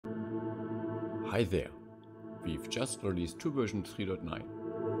Hi there! We've just released Tooll version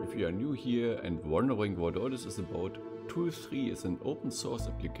 3.9. If you are new here and wondering what all this is about, Tooll 3 is an open source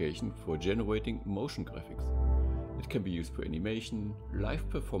application for generating motion graphics. It can be used for animation, live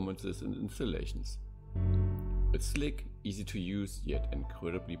performances and installations. It's slick, easy to use, yet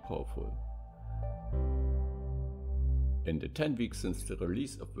incredibly powerful. In the 10 weeks since the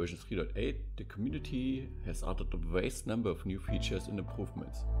release of version 3.8, the community has added a vast number of new features and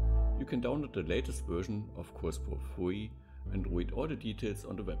improvements. You can download the latest version, of course for free, and read all the details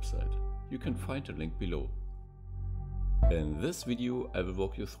on the website. You can find the link below. In this video I will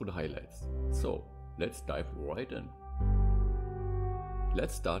walk you through the highlights. So let's dive right in.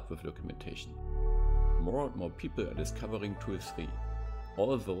 Let's start with documentation. More and more people are discovering Tooll 3.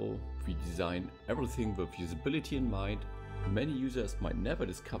 Although we design everything with usability in mind, many users might never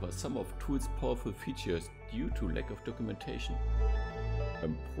discover some of Tooll's powerful features due to lack of documentation.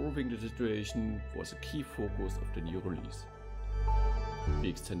 Improving the situation was a key focus of the new release. We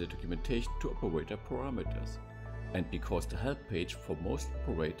extended documentation to operator parameters, and because the help page for most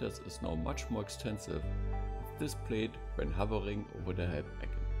operators is now much more extensive, it's displayed when hovering over the help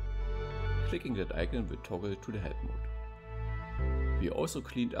icon. Clicking that icon will toggle to the help mode. We also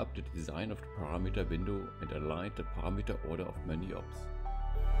cleaned up the design of the parameter window and aligned the parameter order of many ops.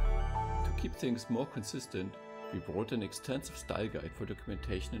 To keep things more consistent, we wrote an extensive style guide for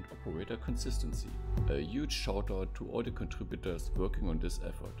documentation and operator consistency. A huge shout out to all the contributors working on this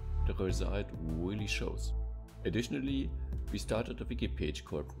effort. The result really shows. Additionally, we started a wiki page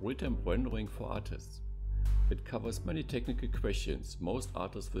called Realtime Rendering for Artists. It covers many technical questions most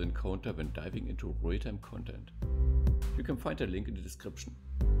artists will encounter when diving into real-time content. You can find a link in the description.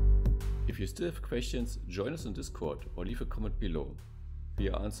 If you still have questions, join us on Discord or leave a comment below. We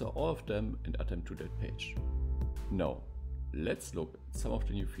answer all of them and add them to that page. Now, let's look at some of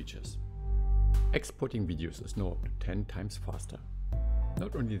the new features. Exporting videos is now up to 10 times faster.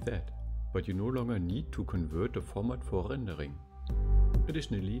 Not only that, but you no longer need to convert the format for rendering.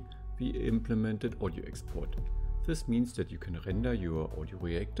 Additionally, we implemented audio export. This means that you can render your audio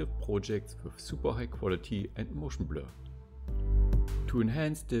reactive projects with super high quality and motion blur. To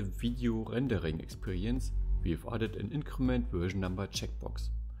enhance the video rendering experience, we have added an increment version number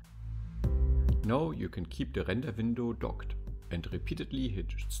checkbox. Now you can keep the render window docked and repeatedly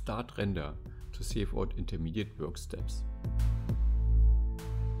hit start render to save out intermediate work steps.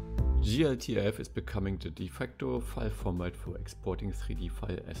 GlTF is becoming the de facto file format for exporting 3D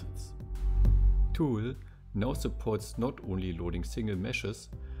file assets. Tooll now supports not only loading single meshes,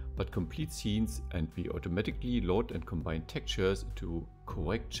 but complete scenes, and we automatically load and combine textures into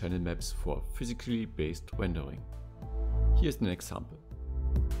correct channel maps for physically based rendering. Here's an example.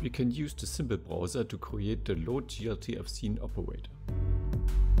 We can use the simple browser to create the load GlTF scene operator.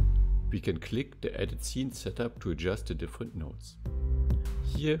 We can click the edit scene setup to adjust the different nodes.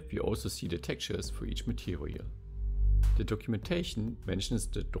 Here we also see the textures for each material. The documentation mentions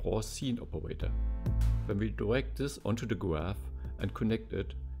the draw scene operator. When we drag this onto the graph and connect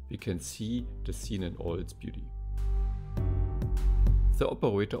it, we can see the scene in all its beauty. The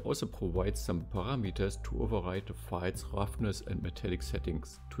operator also provides some parameters to override the file's roughness and metallic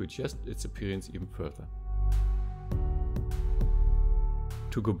settings to adjust its appearance even further.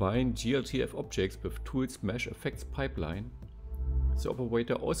 To combine GlTF objects with Tooll's mesh effects pipeline, the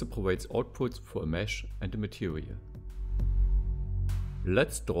operator also provides outputs for a mesh and a material.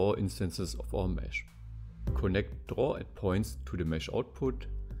 Let's draw instances of our mesh. Connect draw at points to the mesh output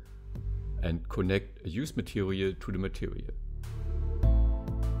and connect a used material to the material.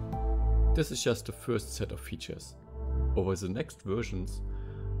 This is just the first set of features. Over the next versions,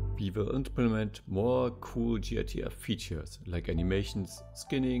 we will implement more cool GlTF features like animations,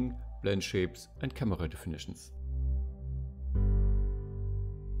 skinning, blend shapes and camera definitions.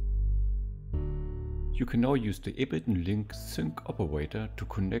 You can now use the AbletonLink sync operator to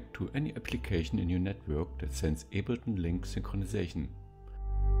connect to any application in your network that sends AbletonLink synchronization.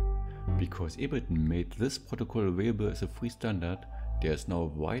 Because Ableton made this protocol available as a free standard, there is now a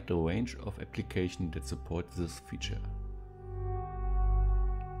wide range of applications that support this feature.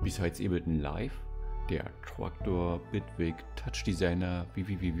 Besides Ableton Live, there are Traktor, Bitwig, Touch Designer,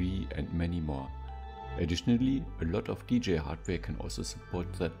 VVVV and many more. Additionally, a lot of DJ hardware can also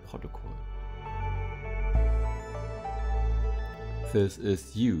support that protocol. This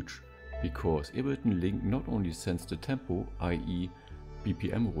is huge, because AbletonLink not only sends the tempo, i.e.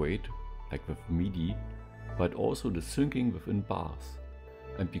 BPM rate, like with MIDI, but also the syncing within bars.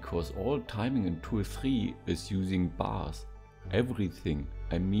 And because all timing in Tooll 3 is using bars, everything,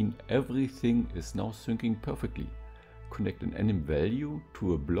 I mean everything, is now syncing perfectly. Connect an anim value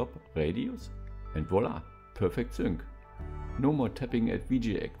to a blob radius And voila, perfect sync. No more tapping at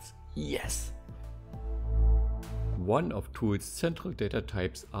VGX. Yes! One of Tooll's central data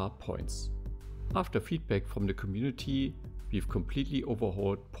types are points. After feedback from the community, we've completely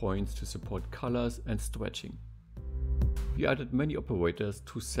overhauled points to support colors and stretching. We added many operators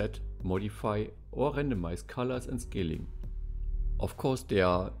to set, modify or randomize colors and scaling. Of course, there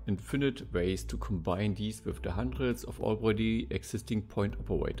are infinite ways to combine these with the hundreds of already existing point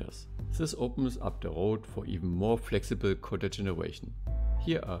operators. This opens up the road for even more flexible code generation.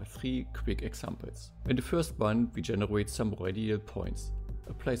 Here are 3 quick examples. In the first one, we generate some radial points,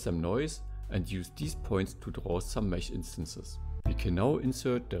 apply some noise and use these points to draw some mesh instances. We can now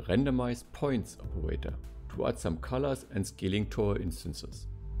insert the randomize points operator to add some colors and scaling to our instances.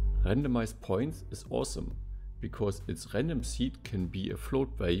 Randomize points is awesome because its random seed can be a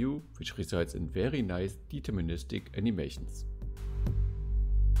float value which results in very nice deterministic animations.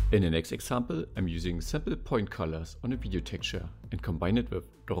 In the next example, I'm using sample point colors on a video texture and combine it with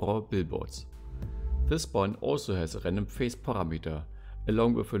draw billboards. This one also has a random face parameter,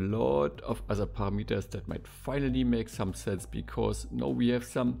 along with a lot of other parameters that might finally make some sense because now we have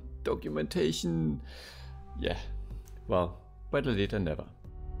some documentation. Yeah, well, better late than never.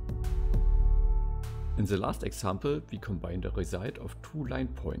 In the last example, we combine the result of 2 line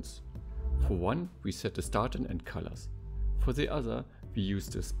points. For one, we set the start and end colors. For the other, we use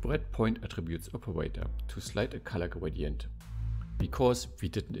the spread point attributes operator to slide a color gradient. Because we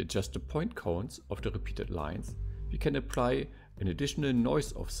didn't adjust the point counts of the repeated lines, we can apply an additional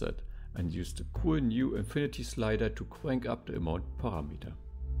noise offset and use the cool new infinity slider to crank up the amount parameter.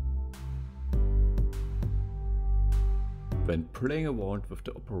 When playing around with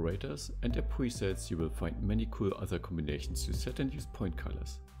the operators and their presets, you will find many cool other combinations to set and use point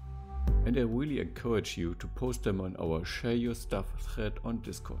colors. And I really encourage you to post them on our Share Your Stuff thread on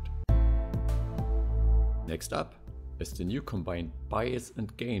Discord. Next up is the new combined bias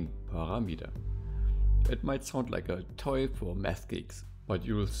and gain parameter. It might sound like a toy for math geeks, but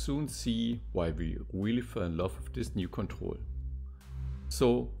you will soon see why we really fell in love with this new control.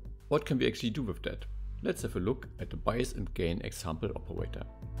 So what can we actually do with that? Let's have a look at the bias and gain example operator.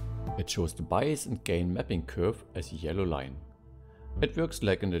 It shows the bias and gain mapping curve as a yellow line. It works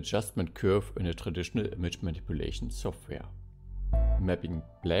like an adjustment curve in a traditional image manipulation software, mapping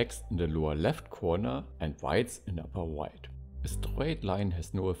blacks in the lower left corner and whites in the upper right. A straight line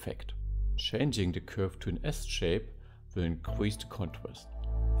has no effect. Changing the curve to an S shape will increase the contrast.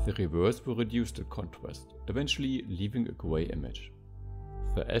 The reverse will reduce the contrast, eventually leaving a gray image.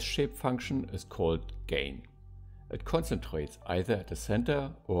 The S-shape function is called gain. It concentrates either at the center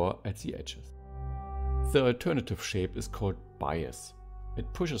or at the edges. The alternative shape is called bias.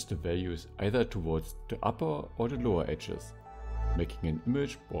 It pushes the values either towards the upper or the lower edges, making an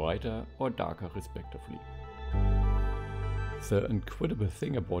image brighter or darker respectively. The incredible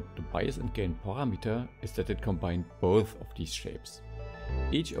thing about the bias and gain parameter is that it combines both of these shapes.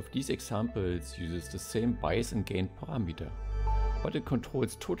 Each of these examples uses the same bias and gain parameter, but it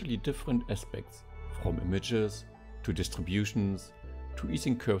controls totally different aspects, from images to distributions to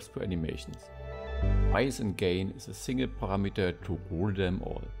easing curves for animations. Bias and gain is a single parameter to rule them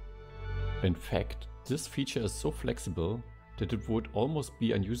all. In fact, this feature is so flexible that it would almost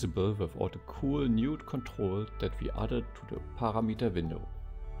be unusable without a cool new control that we added to the parameter window.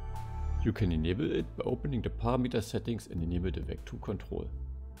 You can enable it by opening the parameter settings and enable the Vec2 control.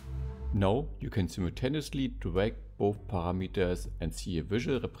 Now you can simultaneously drag both parameters and see a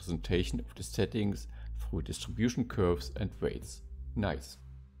visual representation of the settings through distribution curves and weights. Nice.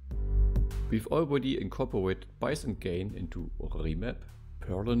 We've already incorporated bias and gain into remap,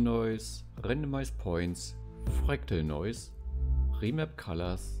 Perler noise, randomized points, fractal noise, remap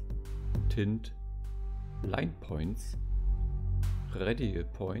colors, tint, line points, radial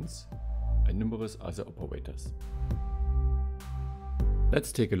points, and numerous other operators.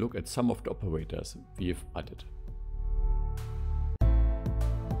 Let's take a look at some of the operators we've added.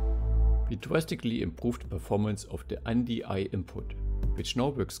 We drastically improved the performance of the NDI input, which now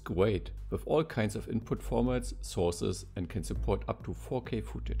works great with all kinds of input formats, sources, and can support up to 4K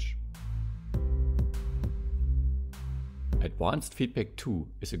footage. Advanced Feedback 2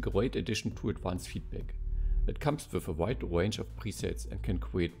 is a great addition to Advanced Feedback. It comes with a wide range of presets and can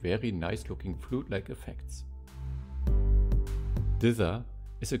create very nice looking flute-like effects. Dither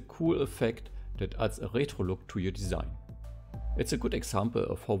is a cool effect that adds a retro look to your design. It's a good example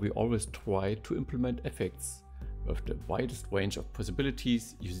of how we always try to implement effects with the widest range of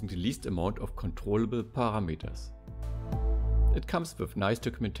possibilities using the least amount of controllable parameters. It comes with nice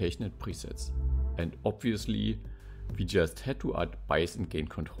documentation and presets, and obviously we just had to add bias and gain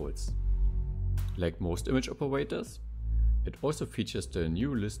controls. Like most image operators, it also features the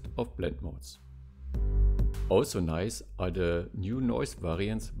new list of blend modes. Also nice are the new noise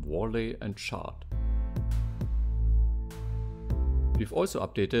variants Warley and Shard. We've also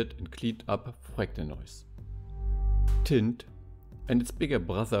updated and cleaned up fractal noise. Tint and its bigger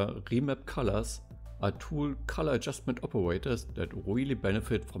brother remap colors are Tooll color adjustment operators that really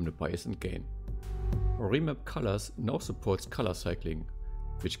benefit from the bias and gain. Remap colors now supports color cycling,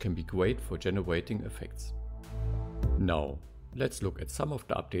 which can be great for generating effects. Now, let's look at some of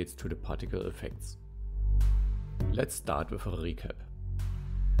the updates to the particle effects. Let's start with a recap.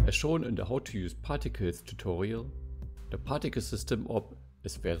 As shown in the How to Use Particles tutorial, the particle system op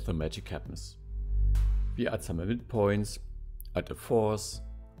is where the magic happens. We add some midpoints, add a force,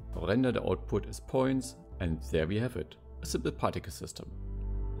 render the output as points, and there we have it, a simple particle system.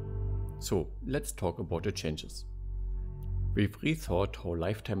 So let's talk about the changes. We've rethought how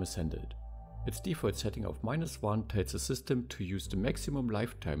lifetime is handled. Its default setting of -1 tells the system to use the maximum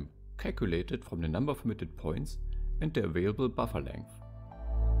lifetime calculated from the number of emitted points and the available buffer length.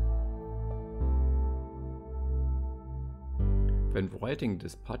 When writing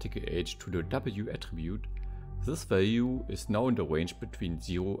this particle age to the W attribute, this value is now in the range between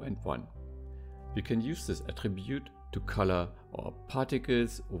 0 and 1. We can use this attribute to color our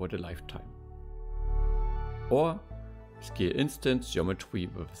particles over the lifetime. Or scale instance geometry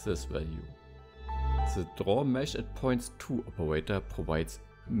with this value. The Draw Mesh at Points 2 operator provides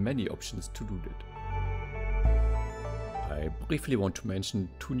many options to do that. I briefly want to mention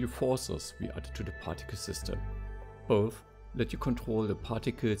two new forces we added to the particle system. Both let you control the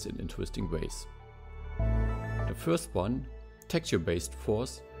particles in interesting ways. The first one, texture-based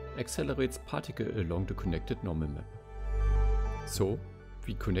force, accelerates particle along the connected normal map. So,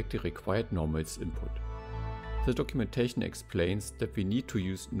 we connect the required normals input. The documentation explains that we need to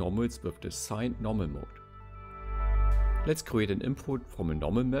use normals with the signed normal mode. Let's create an input from a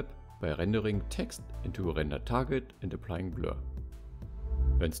normal map by rendering text into a render target and applying blur.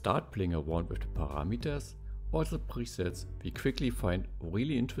 When start playing around with the parameters or the presets, we quickly find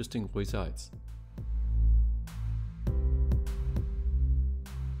really interesting results.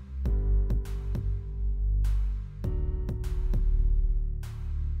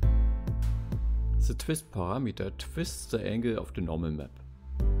 The twist parameter twists the angle of the normal map.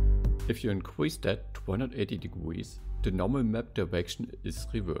 If you increase that to 180 degrees, the normal map direction is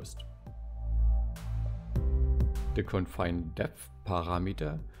reversed. The confine depth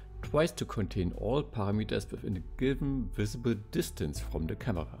parameter tries to contain all parameters within a given visible distance from the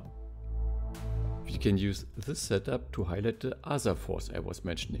camera. We can use this setup to highlight the other force I was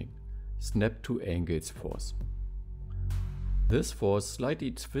mentioning, snap to angles force. This force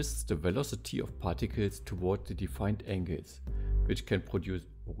slightly twists the velocity of particles toward the defined angles, which can produce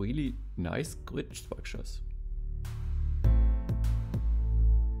really nice grid structures.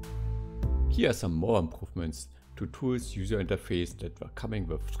 Here are some more improvements to Tooll's user interface that were coming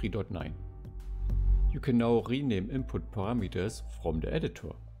with 3.9. You can now rename input parameters from the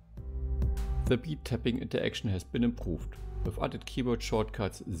editor. The beat tapping interaction has been improved, with added keyboard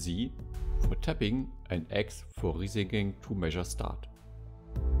shortcuts Z for tapping and X for resyncing to measure start.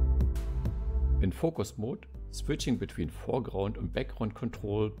 In focus mode, switching between foreground and background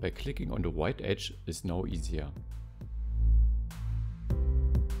control by clicking on the white edge is now easier.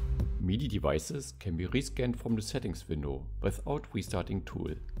 MIDI devices can be rescanned from the settings window without restarting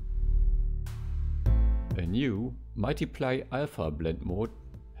Tooll. A new Multiply Alpha blend mode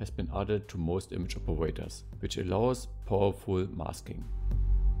has been added to most image operators, which allows powerful masking.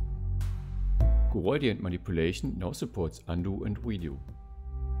 Gradient manipulation now supports undo and redo.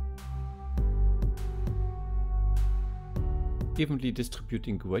 Evenly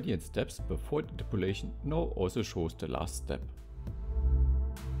distributing gradient steps before interpolation now also shows the last step.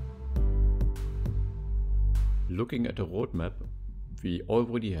 Looking at the roadmap, we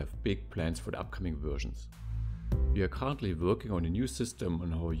already have big plans for the upcoming versions. We are currently working on a new system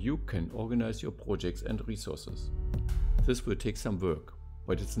on how you can organize your projects and resources. This will take some work,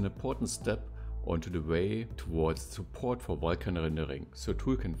 but it's an important step onto the way towards support for Vulkan rendering, so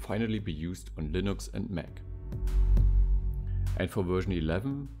Tooll can finally be used on Linux and Mac. And for version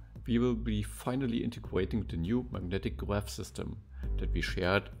 11, we will be finally integrating the new magnetic graph system that we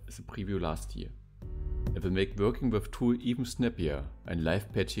shared as a preview last year. It will make working with Tooll even snappier and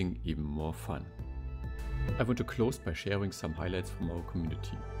live patching even more fun. I want to close by sharing some highlights from our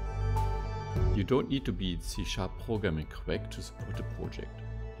community. You don't need to be C# programming correct to support the project.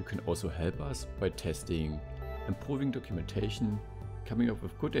 You can also help us by testing, improving documentation, coming up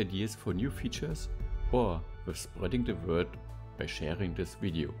with good ideas for new features, or with spreading the word by sharing this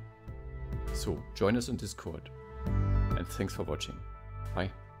video. So join us on Discord, and thanks for watching.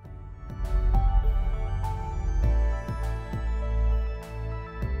 Bye.